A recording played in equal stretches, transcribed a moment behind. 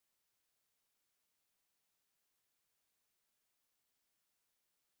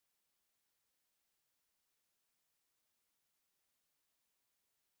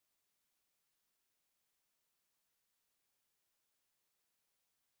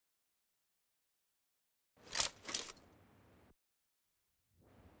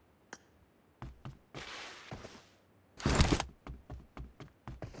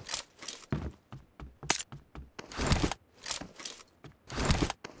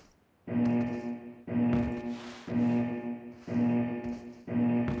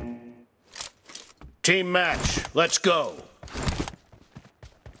Team match, let's go.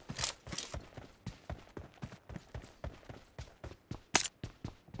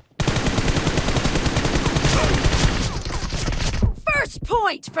 First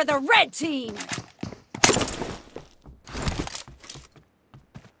point for the red team!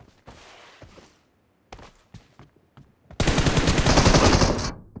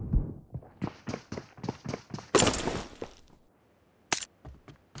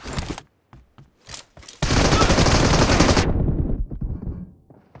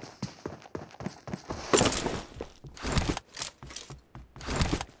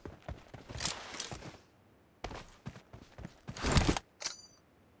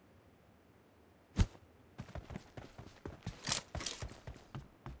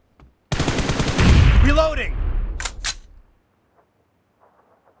 Reloading!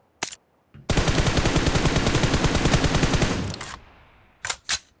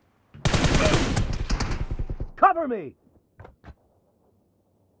 Cover me!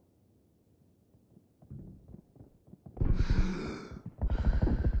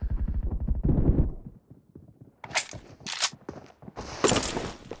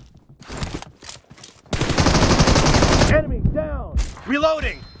 Enemy down!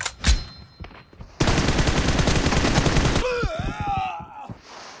 Reloading!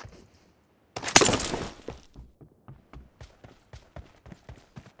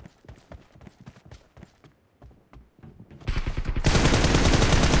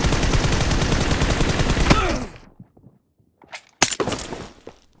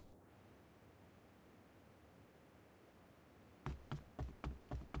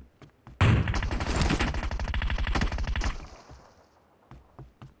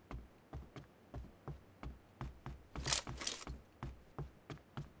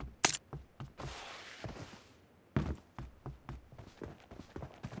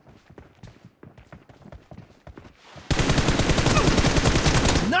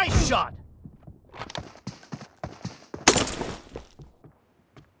 Nice shot!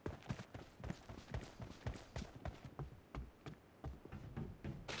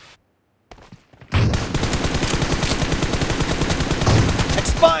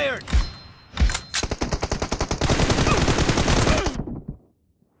 Expired!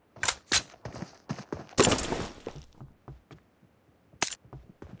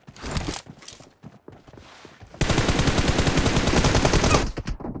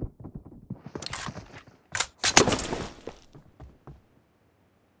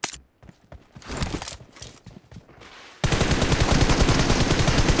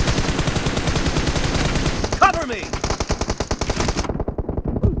 Cover me!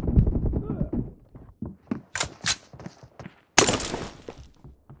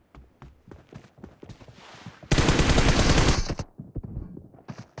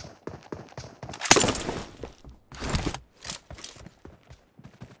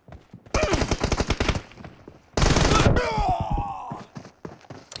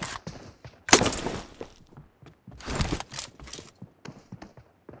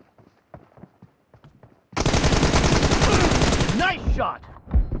 Nice shot!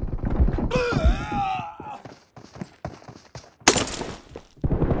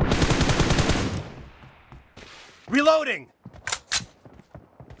 Reloading!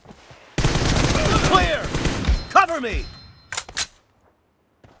 Clear! Cover me!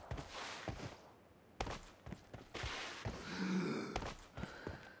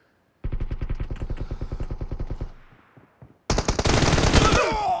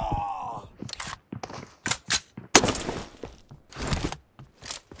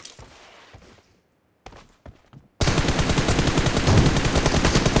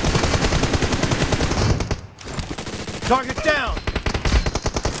 Target down!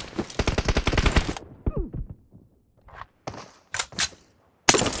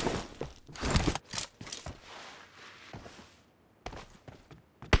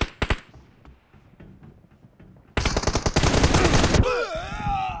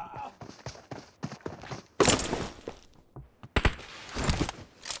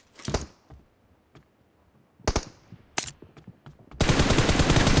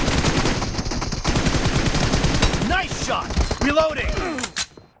 Nice shot! Reloading!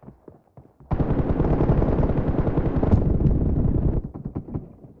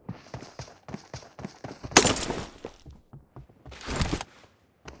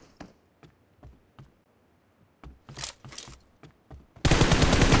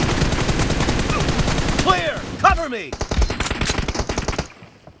 Clear! Cover me!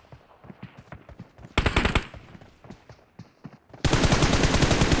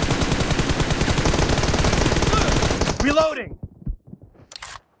 Reloading!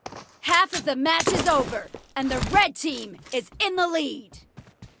 Half of the match is over, and the red team is in the lead.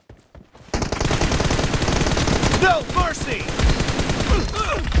 No mercy!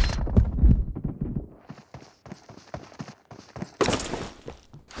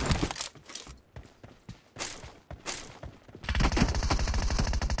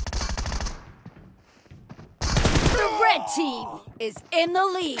 The red team is in the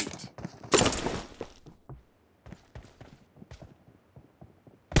lead.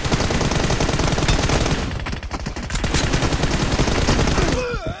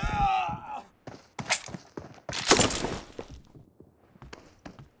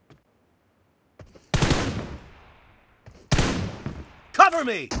 Cover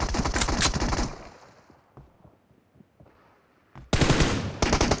me!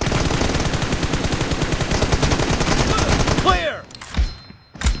 Clear!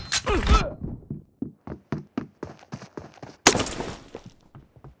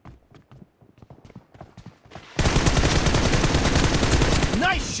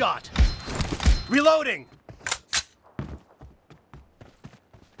 Nice shot! Reloading!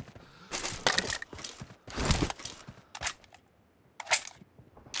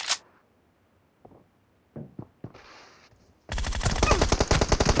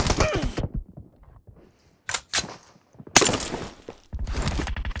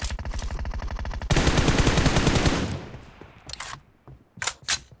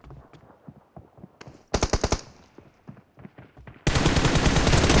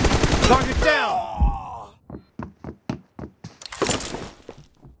 Target down!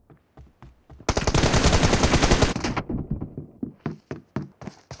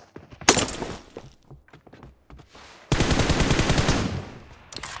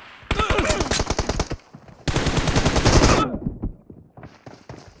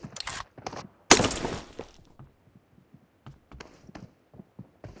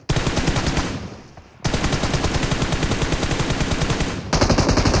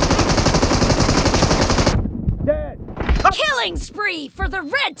 Dead! Killing spree for the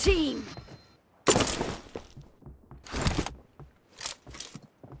red team!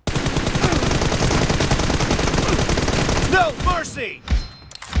 No mercy!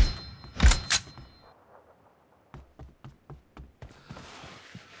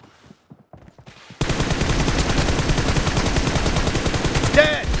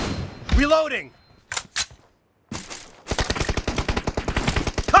 Dead! Reloading!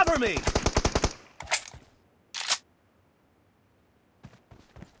 Cover me!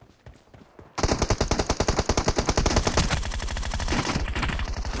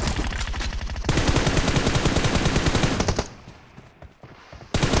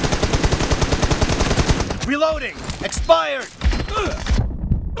 Reloading! Expired!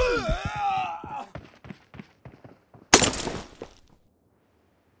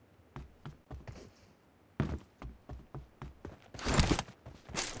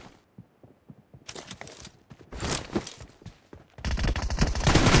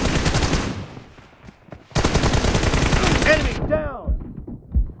 Enemy down!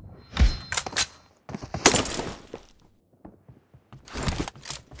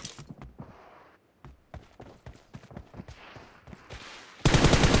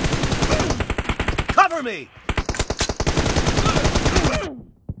 Cover me!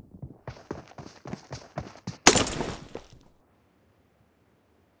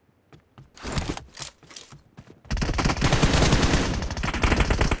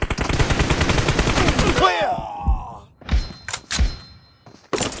 Clear!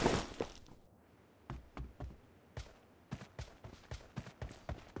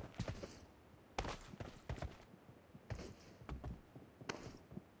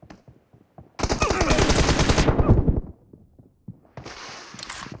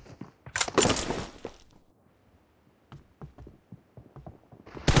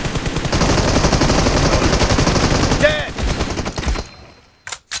 Dead!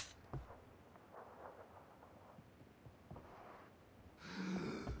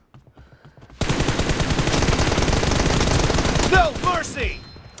 No mercy!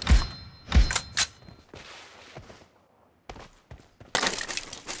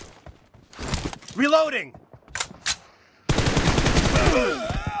 Reloading!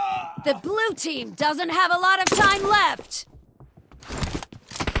 The blue team doesn't have a lot of time left.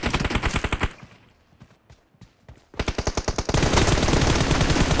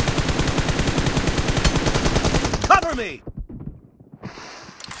 Cover me!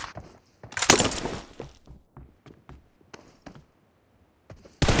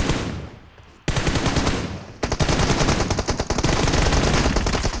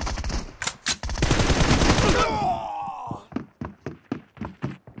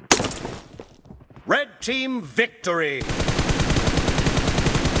 Team victory!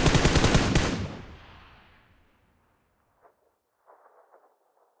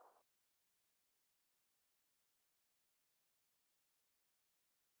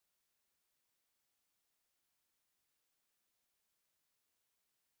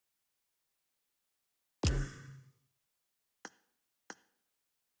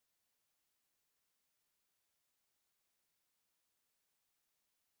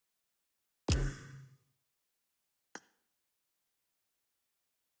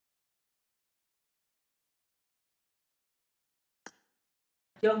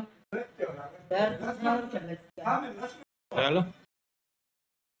 चलो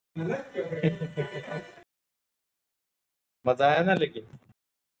मजा आया ना लेकिन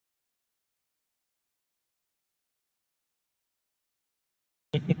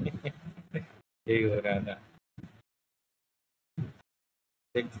यही हो रहा था।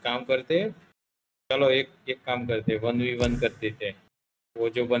 एक काम करते, चलो एक एक काम करते, 1v1 करते थे। वो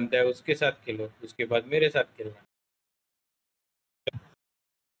जो बनता है उसके साथ खेलो, उसके बाद मेरे साथ खेलना।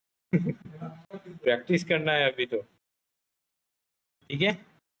 प्रैक्टिस करना है अभी तो, ठीक है।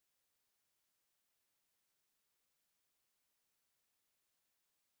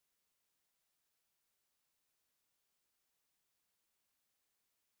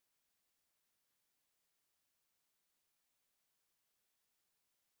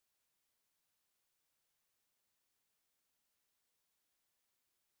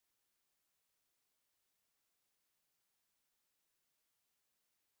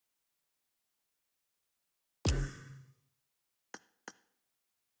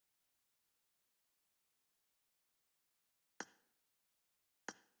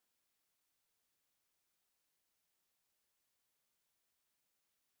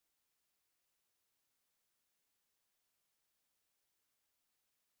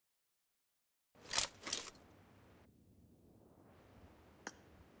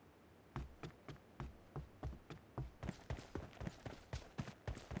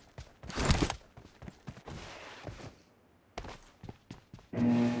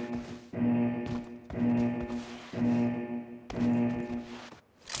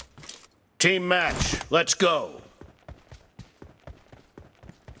 Team match, let's go!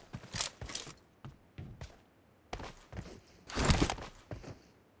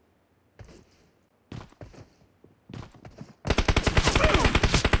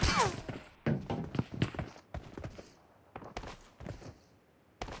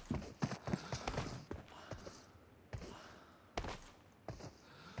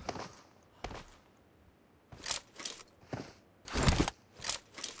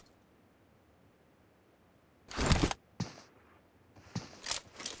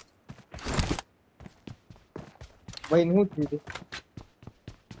 Wait, who did it?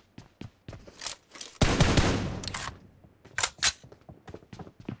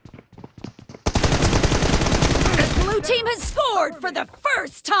 The blue team has scored for the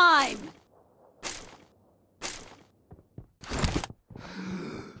first time!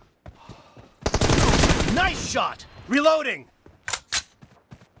 Nice shot! Reloading!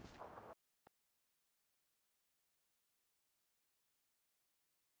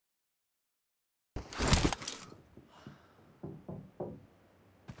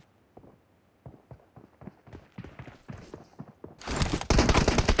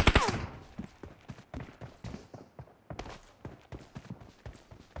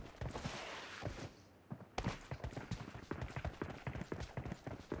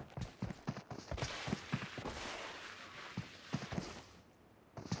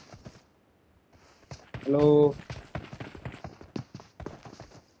 Hello,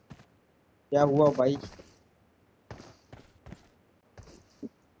 क्या हुआ भाई?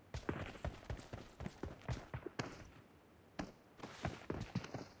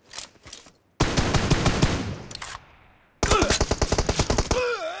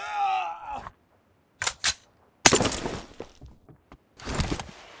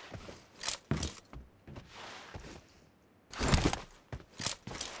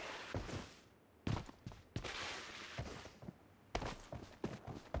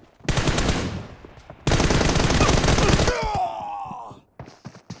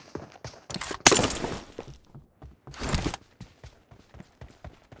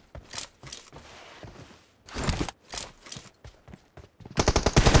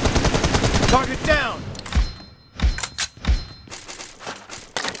 Target down!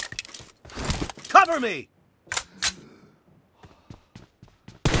 Cover me!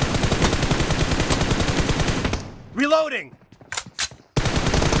 Reloading!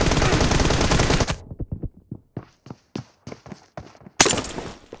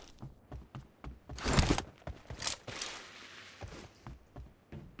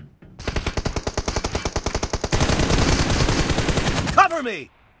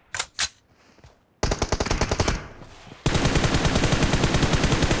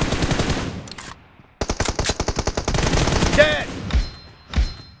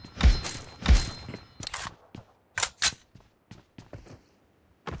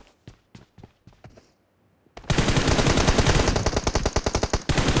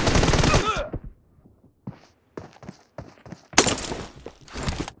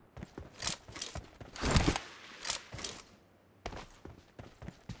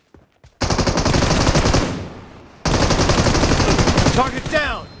 Target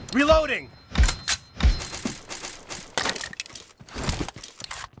down! Reloading!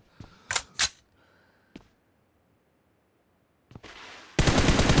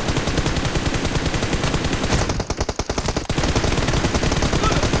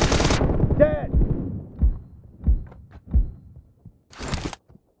 Dead!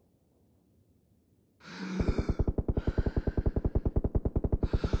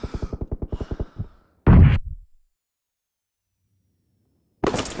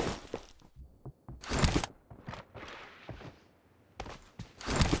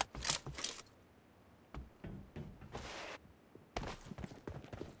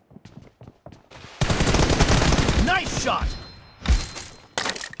 Nice shot!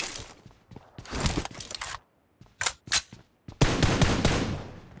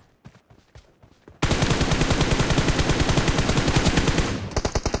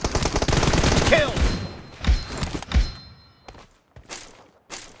 Kill!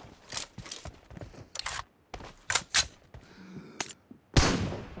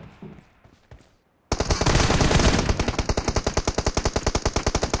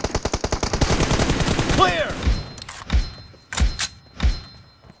 Clear!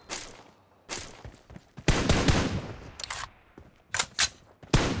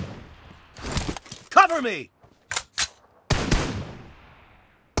 Cover me!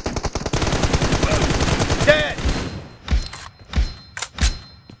 Dead!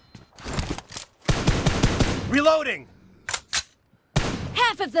 Reloading!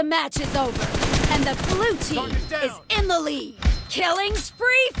 Half of the match is over, and the blue team Target down. is in the lead. Killing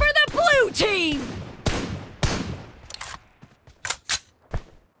spree for the blue team!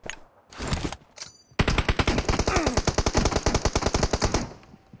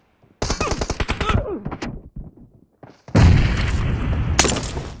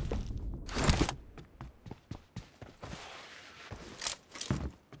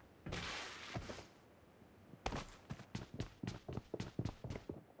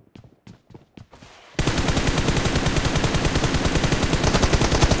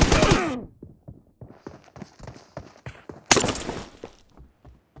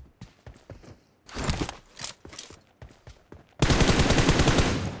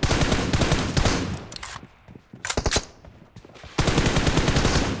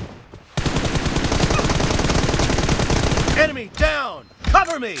 Enemy down!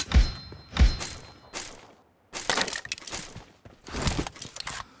 Cover me!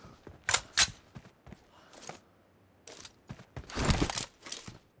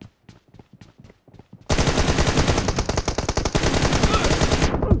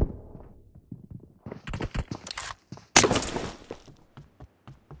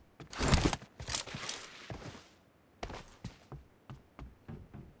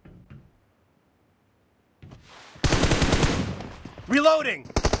 Reloading!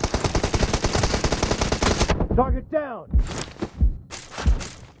 Target down!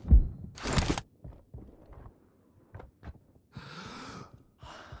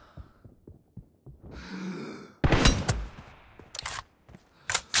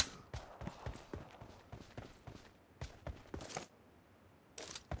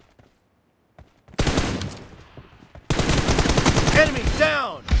 Enemy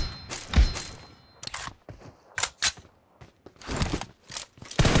down!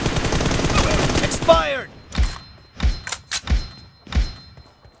 Expired!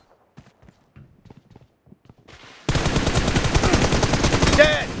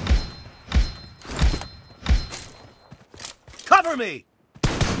 Dead! Cover me!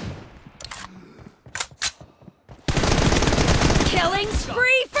 Killing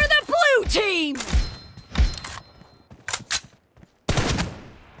spree for the blue team!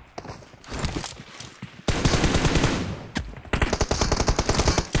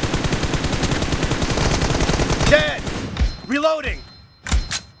 Dead! Reloading!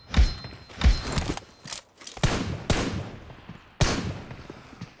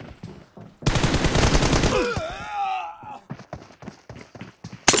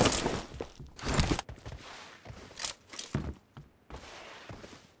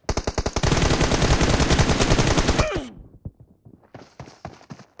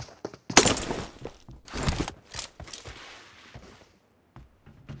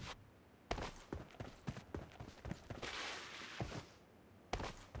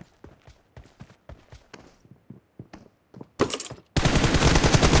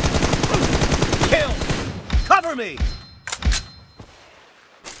 Kill! Cover me!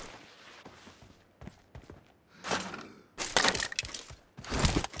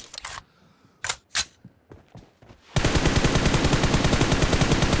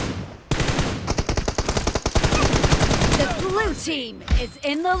 The blue team is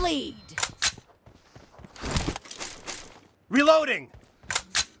in the lead. Reloading!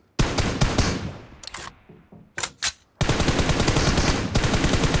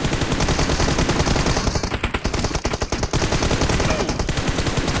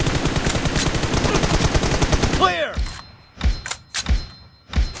 Clear!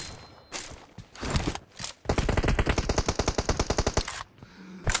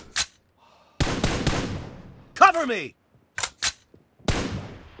 Cover me!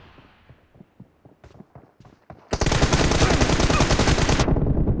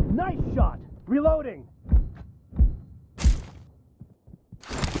 Nice shot! Reloading!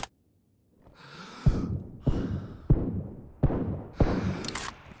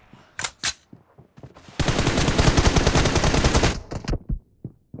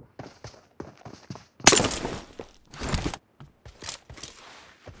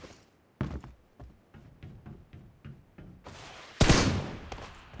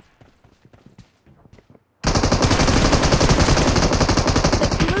 The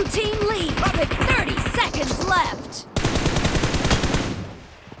blue team leads with 30 seconds left.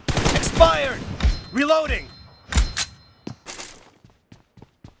 Expired! Reloading!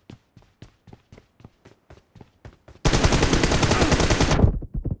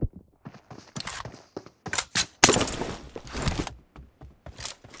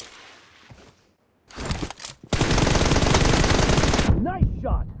 Nice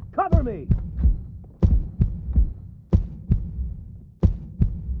shot! Cover me!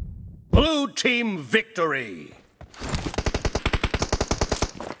 Blue team victory!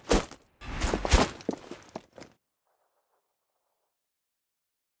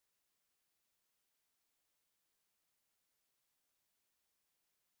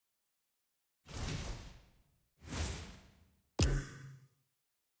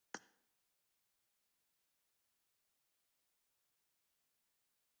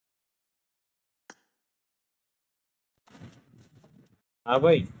 हाँ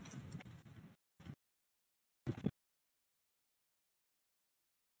भाई,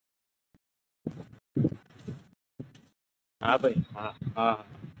 हाँ भाई, हाँ हाँ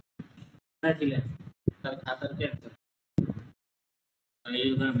नहीं,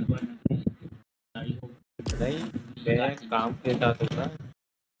 मैं काम के साथ होता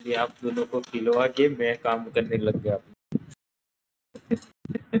कि आप दोनों को खिलवा के मैं काम करने लग गया।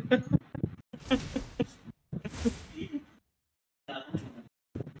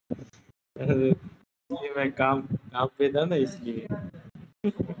 ये मैं काम काम पे था ना, इसलिए।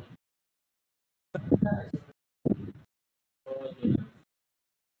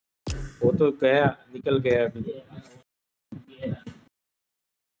 वो तो गया, निकल गया अभी।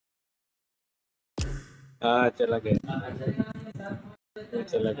 हाँ, चला गया,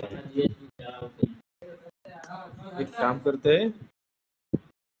 चला गया। एक काम करते हैं।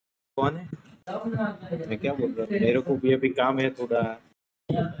 कौन है? मैं क्या बोल रहा हूँ, मेरे को भी अभी काम है थोड़ा।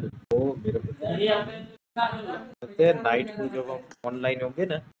 वो मेरे को लगता है नाइट को जब हम ऑनलाइन होंगे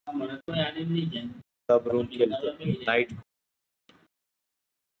ना, तब रूम खेलते हैं नाइट।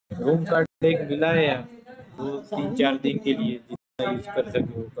 रूम कार्ड एक मिला है यार, 2-3-4 दिन के लिए, जितना यूज कर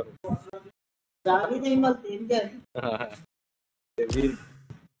सके वो करो। हाँ, हाँ, फिर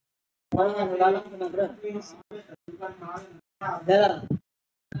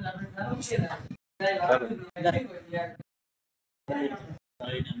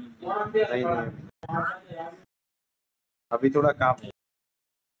नहीं, नहीं, अभी थोड़ा काम है।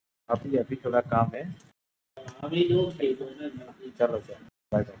 अभी थोड़ा काम है। चलो, चलो,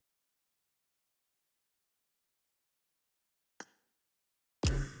 बाय बाय।